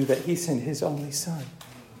toward you that he sent his only son.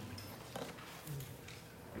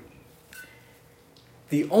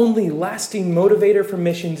 The only lasting motivator for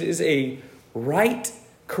missions is a right,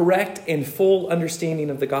 correct, and full understanding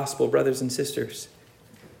of the gospel, brothers and sisters.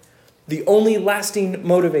 The only lasting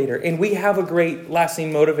motivator. And we have a great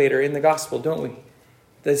lasting motivator in the gospel, don't we?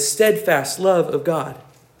 The steadfast love of God.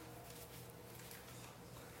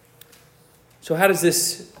 So how does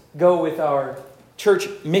this go with our church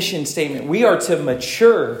mission statement? We are to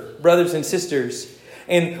mature, brothers and sisters.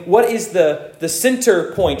 And what is the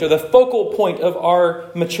center point or the focal point of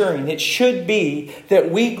our maturing? It should be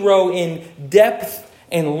that we grow in depth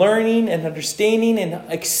and learning and understanding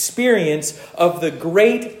and experience of the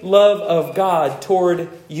great love of God toward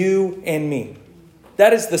you and me.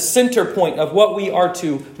 That is the center point of what we are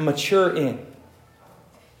to mature in.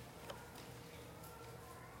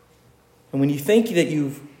 And when you think that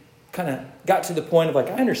you've kind of got to the point of like,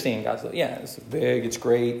 I understand God's love. Yeah, it's big, it's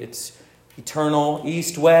great, it's eternal,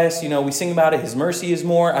 east, west. We sing about it. His mercy is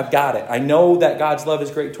more. I've got it. I know that God's love is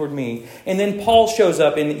great toward me. And then Paul shows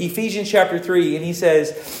up in Ephesians chapter 3 and he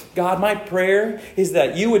says, God, my prayer is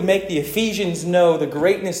that you would make the Ephesians know the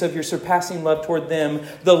greatness of your surpassing love toward them,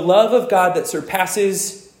 the love of God that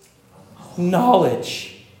surpasses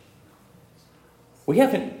knowledge. We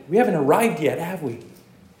haven't arrived yet, have we?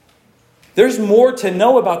 There's more to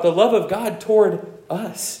know about the love of God toward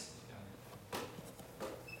us.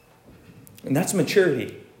 And that's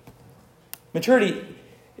maturity. Maturity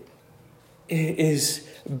is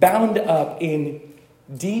bound up in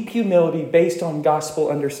deep humility based on gospel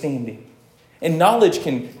understanding. And knowledge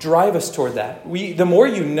can drive us toward that. The more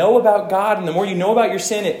you know about God and the more you know about your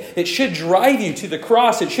sin, it should drive you to the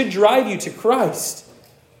cross. It should drive you to Christ.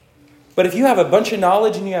 But if you have a bunch of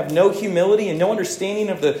knowledge and you have no humility and no understanding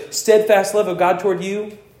of the steadfast love of God toward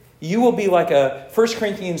you, you will be like a 1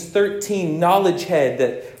 Corinthians 13 knowledge head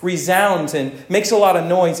that resounds and makes a lot of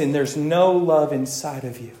noise and there's no love inside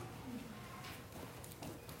of you.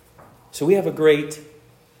 So we have a great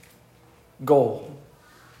goal.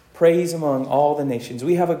 Praise among all the nations.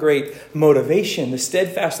 We have a great motivation, the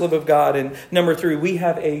steadfast love of God. And number 3, we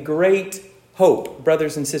have a great hope,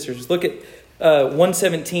 brothers and sisters. Look at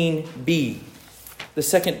 117b, the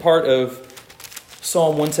second part of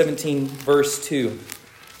Psalm 117, verse 2.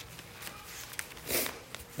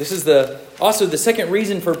 This is also the second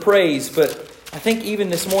reason for praise, but I think even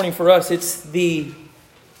this morning for us, it's the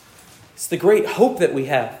great hope that we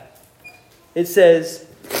have. It says,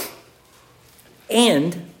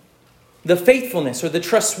 and the faithfulness or the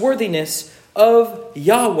trustworthiness of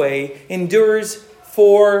Yahweh endures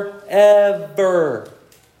forever.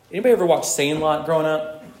 Anybody ever watch Sandlot growing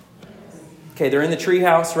up? Okay, they're in the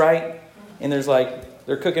treehouse, right? And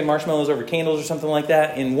they're cooking marshmallows over candles or something like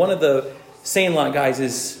that. And one of the Sandlot guys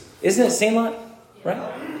isn't it Sandlot? Right?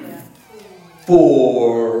 Yeah.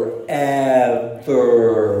 Forever.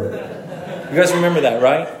 You guys remember that,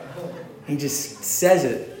 right? He just says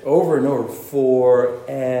it over and over.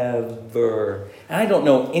 Forever. And I don't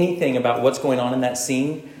know anything about what's going on in that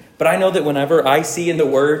scene, but I know that whenever I see in the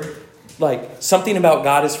Word, like something about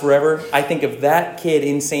God is forever, I think of that kid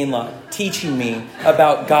in Sandlot teaching me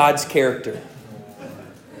about God's character.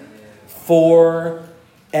 Forever.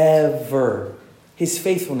 His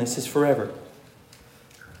faithfulness is forever.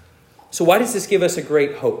 So why does this give us a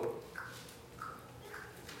great hope?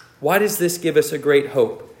 Why does this give us a great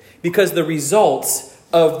hope? Because the results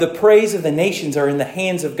of the praise of the nations are in the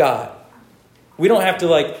hands of God. We don't have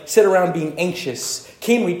to sit around being anxious.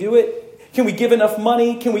 Can we do it? Can we give enough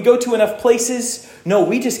money? Can we go to enough places? No,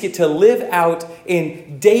 we just get to live out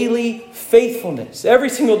in daily faithfulness. Every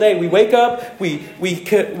single day we wake up, we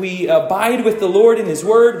abide with the Lord in His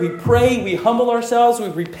Word, we pray, we humble ourselves, we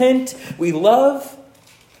repent, we love,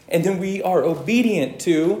 and then we are obedient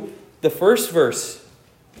to the first verse.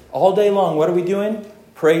 All day long, what are we doing?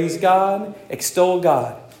 Praise God, extol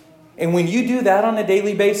God. And when you do that on a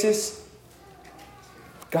daily basis,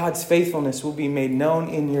 God's faithfulness will be made known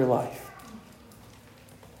in your life.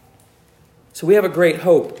 So we have a great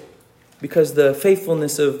hope because the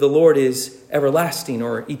faithfulness of the Lord is everlasting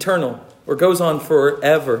or eternal or goes on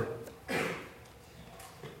forever.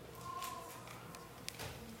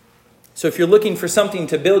 So if you're looking for something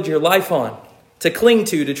to build your life on, to cling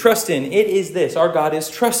to trust in, it is this: our God is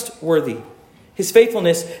trustworthy. His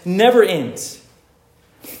faithfulness never ends.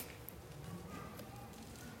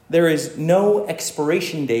 There is no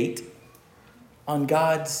expiration date on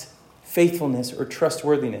God's faithfulness or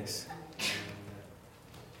trustworthiness.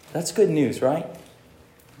 That's good news, right?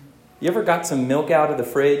 You ever got some milk out of the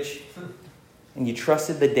fridge and you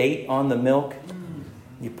trusted the date on the milk?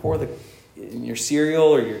 You pour in your cereal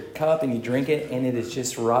or your cup and you drink it and it is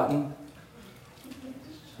just rotten.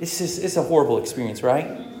 It's a horrible experience,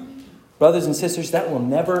 right? Brothers and sisters, that will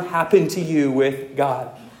never happen to you with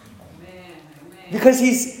God. Because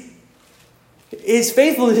His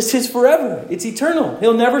faithfulness is forever. It's eternal.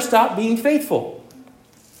 He'll never stop being faithful.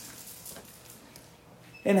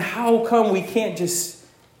 And how come we can't just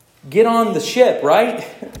get on the ship, right?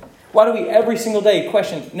 Why do we every single day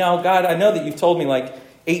question, now, God, I know that you've told me like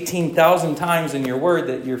 18,000 times in your word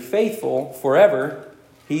that you're faithful forever.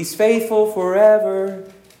 He's faithful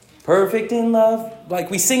forever, perfect in love.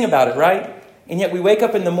 Like we sing about it, right? And yet we wake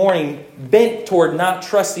up in the morning bent toward not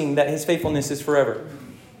trusting that His faithfulness is forever.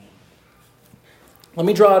 Let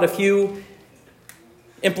me draw out a few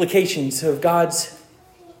implications of God's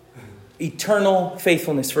eternal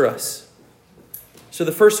faithfulness for us. So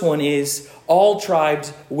the first one is, all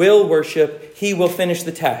tribes will worship. He will finish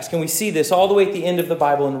the task. And we see this all the way at the end of the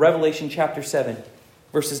Bible in Revelation chapter 7,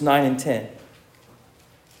 verses 9 and 10.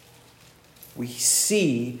 We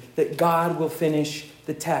see that God will finish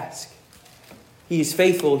the task. He is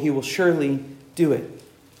faithful. He will surely do it.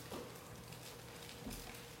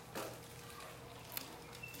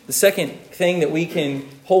 The second thing that we can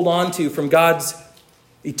hold on to from God's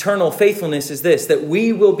eternal faithfulness is this: that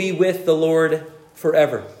we will be with the Lord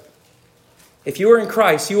forever. If you are in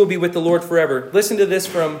Christ, you will be with the Lord forever. Listen to this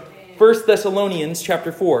from 1 Thessalonians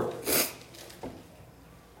chapter 4.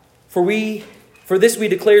 For this we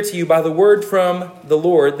declare to you by the word from the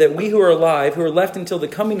Lord, that we who are alive, who are left until the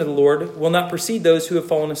coming of the Lord, will not precede those who have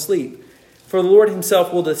fallen asleep. For the Lord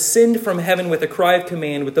Himself will descend from heaven with a cry of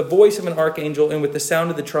command, with the voice of an archangel, and with the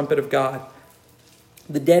sound of the trumpet of God.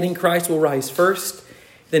 The dead in Christ will rise first.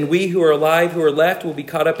 Then we who are alive, who are left, will be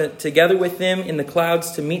caught up together with them in the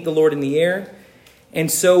clouds to meet the Lord in the air.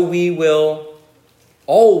 And so we will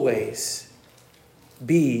always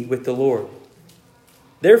be with the Lord.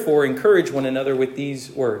 Therefore, encourage one another with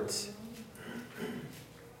these words.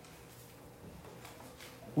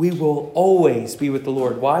 We will always be with the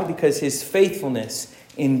Lord. Why? Because His faithfulness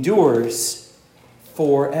endures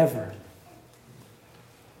forever.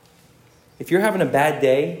 If you're having a bad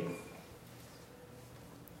day,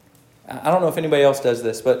 I don't know if anybody else does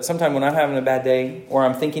this, but sometimes when I'm having a bad day or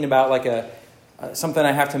I'm thinking about like something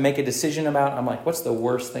I have to make a decision about, I'm like, what's the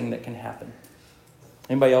worst thing that can happen?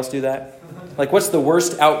 Anybody else do that? Like, what's the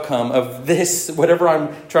worst outcome of this, whatever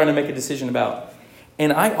I'm trying to make a decision about?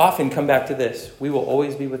 And I often come back to this: we will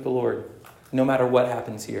always be with the Lord, no matter what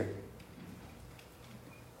happens here.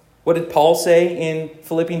 What did Paul say in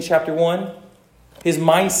Philippians chapter 1? His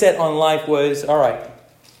mindset on life was, all right,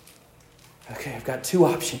 okay, I've got two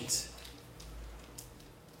options.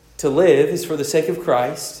 To live is for the sake of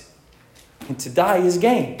Christ, and to die is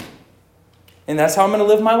gain. And that's how I'm going to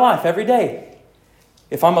live my life every day.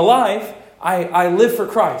 If I'm alive, I live for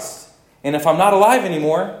Christ. And if I'm not alive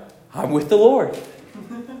anymore, I'm with the Lord.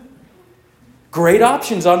 Great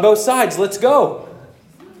options on both sides. Let's go.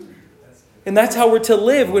 And that's how we're to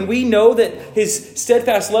live. When we know that His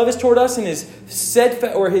steadfast love is toward us and His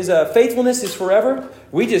faithfulness is forever,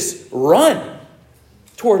 we just run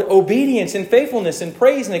toward obedience and faithfulness and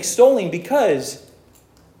praise and extolling, because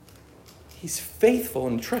He's faithful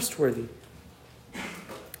and trustworthy.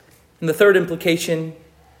 And the third implication,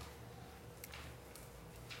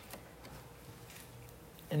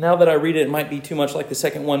 and now that I read it, it might be too much like the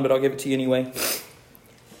second one, but I'll give it to you anyway.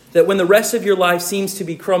 That when the rest of your life seems to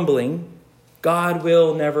be crumbling, God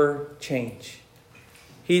will never change.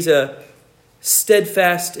 He's a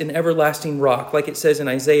steadfast and everlasting rock, like it says in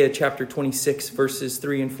Isaiah chapter 26, verses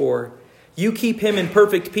 3 and 4. You keep him in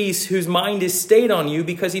perfect peace, whose mind is stayed on you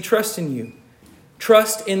because he trusts in you.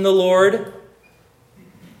 Trust in the Lord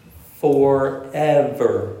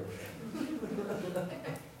forever.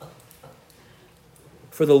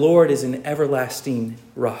 For the Lord is an everlasting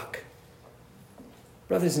rock.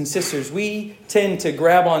 Brothers and sisters, we tend to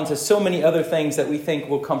grab onto so many other things that we think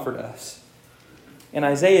will comfort us. And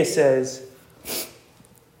Isaiah says,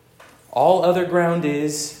 all other ground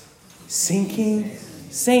is sinking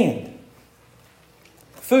sand.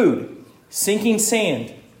 Food, sinking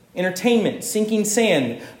sand. Entertainment, sinking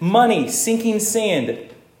sand. Money, sinking sand.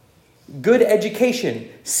 Good education,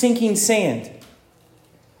 sinking sand.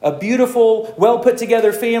 A beautiful, well put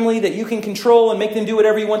together family that you can control and make them do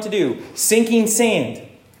whatever you want to do. Sinking sand.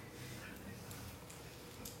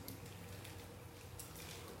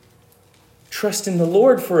 Trust in the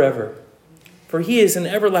Lord forever, for He is an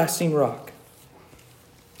everlasting rock.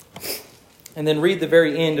 And then read the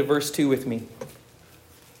very end of verse 2 with me.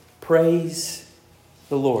 Praise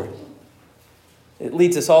the Lord. It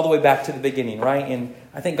leads us all the way back to the beginning, right? And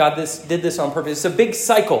I think God did this on purpose. It's a big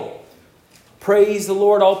cycle. Praise the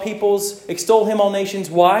Lord, all peoples. Extol Him, all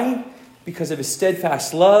nations. Why? Because of His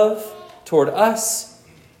steadfast love toward us.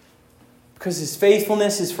 Because His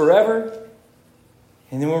faithfulness is forever.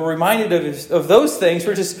 And then we're reminded of those things.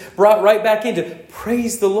 We're just brought right back into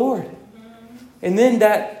praise the Lord. And then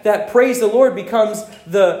that praise the Lord becomes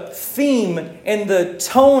the theme and the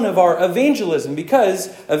tone of our evangelism. Because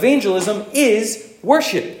evangelism is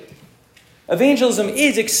worship. Evangelism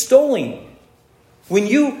is extolling. When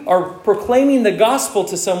you are proclaiming the gospel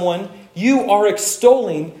to someone, you are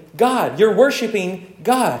extolling God. You're worshiping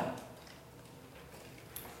God.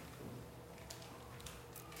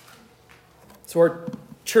 So our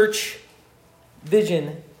church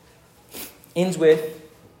vision ends with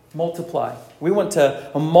multiply. We want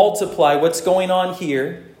to multiply what's going on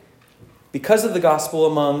here because of the gospel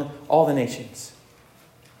among all the nations.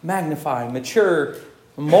 Magnify, mature,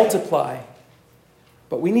 multiply.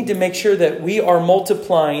 But we need to make sure that we are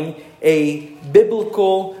multiplying a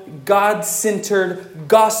biblical, God-centered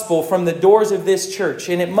gospel from the doors of this church.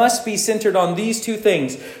 And it must be centered on these two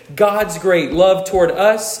things. God's great love toward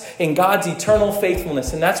us and God's eternal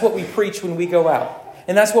faithfulness. And that's what we preach when we go out.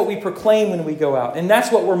 And that's what we proclaim when we go out. And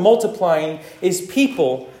that's what we're multiplying is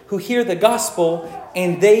people who hear the gospel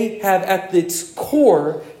and they have at its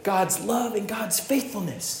core God's love and God's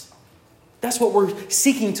faithfulness. That's what we're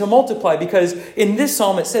seeking to multiply, because in this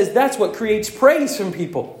psalm it says that's what creates praise from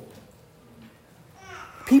people.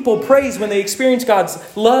 People praise when they experience God's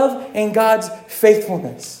love and God's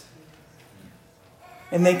faithfulness.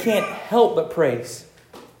 And they can't help but praise.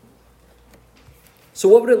 So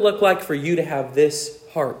what would it look like for you to have this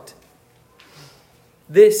heart?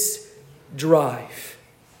 This drive.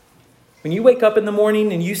 When you wake up in the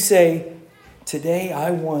morning and you say, today I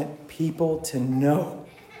want people to know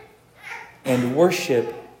and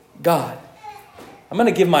worship God. I'm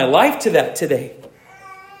going to give my life to that today.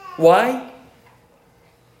 Why?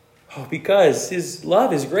 Oh, because His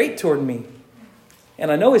love is great toward me.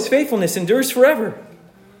 And I know His faithfulness endures forever.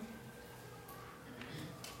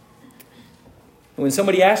 And when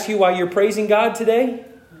somebody asks you why you're praising God today,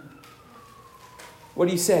 what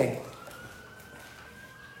do you say?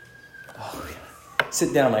 Oh,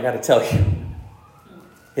 sit down, I got to tell you.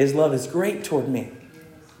 His love is great toward me.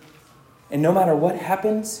 And no matter what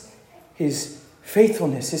happens, His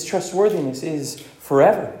faithfulness, His trustworthiness is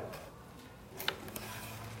forever.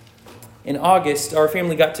 In August, our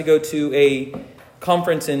family got to go to a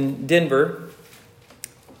conference in Denver.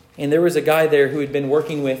 And there was a guy there who had been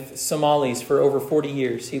working with Somalis for over 40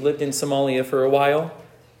 years. He lived in Somalia for a while,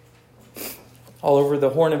 all over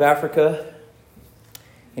the Horn of Africa.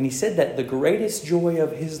 And he said that the greatest joy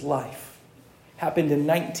of his life happened in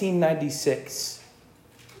 1996.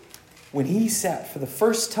 When he sat for the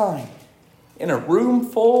first time in a room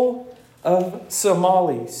full of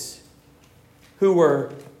Somalis who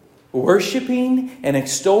were worshiping and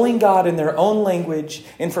extolling God in their own language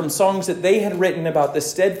and from songs that they had written about the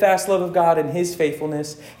steadfast love of God and His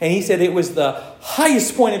faithfulness. And he said it was the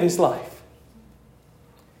highest point of his life,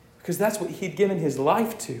 because that's what he'd given his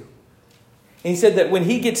life to. And he said that when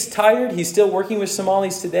he gets tired, he's still working with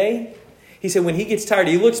Somalis today. He said when he gets tired,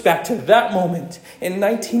 he looks back to that moment in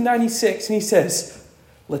 1996 and he says,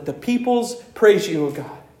 let the peoples praise you, O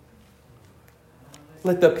God.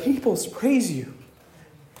 Let the peoples praise you.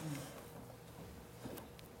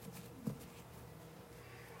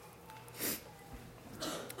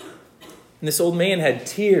 And this old man had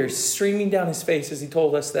tears streaming down his face as he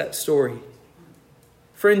told us that story.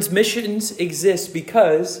 Friends, missions exist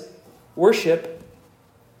because worship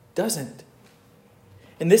doesn't.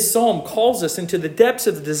 And this psalm calls us into the depths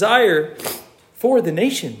of the desire for the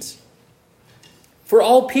nations, for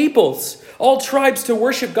all peoples, all tribes to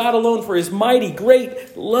worship God alone for His mighty,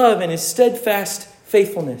 great love and His steadfast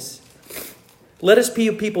faithfulness. Let us be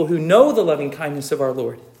a people who know the loving kindness of our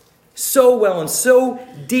Lord so well and so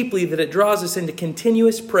deeply that it draws us into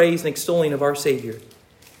continuous praise and extolling of our Savior.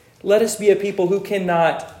 Let us be a people who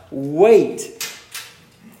cannot wait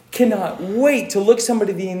to look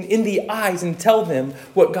somebody in the eyes and tell them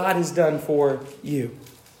what God has done for you.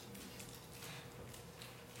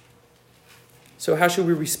 So how should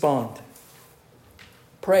we respond?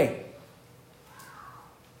 Pray.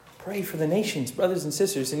 Pray for the nations, brothers and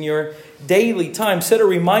sisters, in your daily time. Set a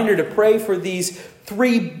reminder to pray for these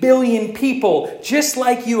 3 billion people, just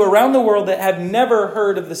like you, around the world that have never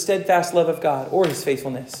heard of the steadfast love of God or His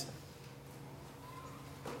faithfulness.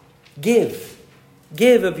 Give.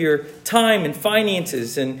 Give of your time and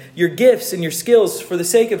finances and your gifts and your skills for the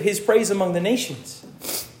sake of His praise among the nations.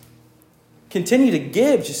 Continue to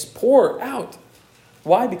give. Just pour out.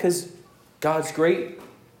 Why? Because God's great,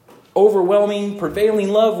 overwhelming, prevailing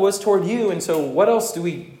love was toward you. And so what else do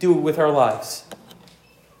we do with our lives?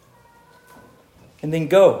 And then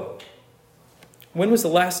go. When was the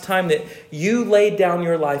last time that you laid down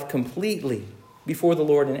your life completely before the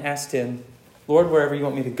Lord and asked Him, Lord, wherever you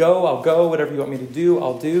want me to go, I'll go. Whatever you want me to do,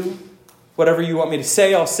 I'll do. Whatever you want me to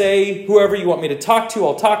say, I'll say. Whoever you want me to talk to,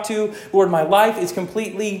 I'll talk to. Lord, my life is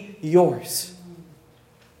completely yours.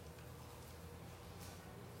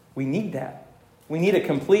 We need that. We need a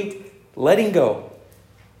complete letting go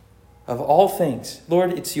of all things.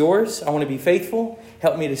 Lord, it's yours. I want to be faithful.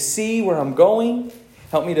 Help me to see where I'm going.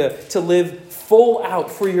 Help me to live full out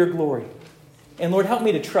for your glory. And Lord, help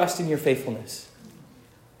me to trust in your faithfulness.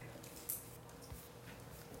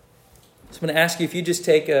 So I'm going to ask you if you just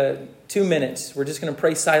take 2 minutes. We're just going to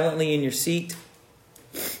pray silently in your seat.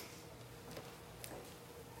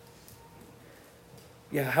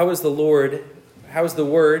 Yeah, how is the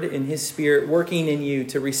Word in His Spirit working in you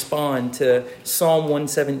to respond to Psalm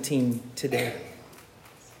 117 today?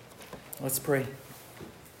 Let's pray.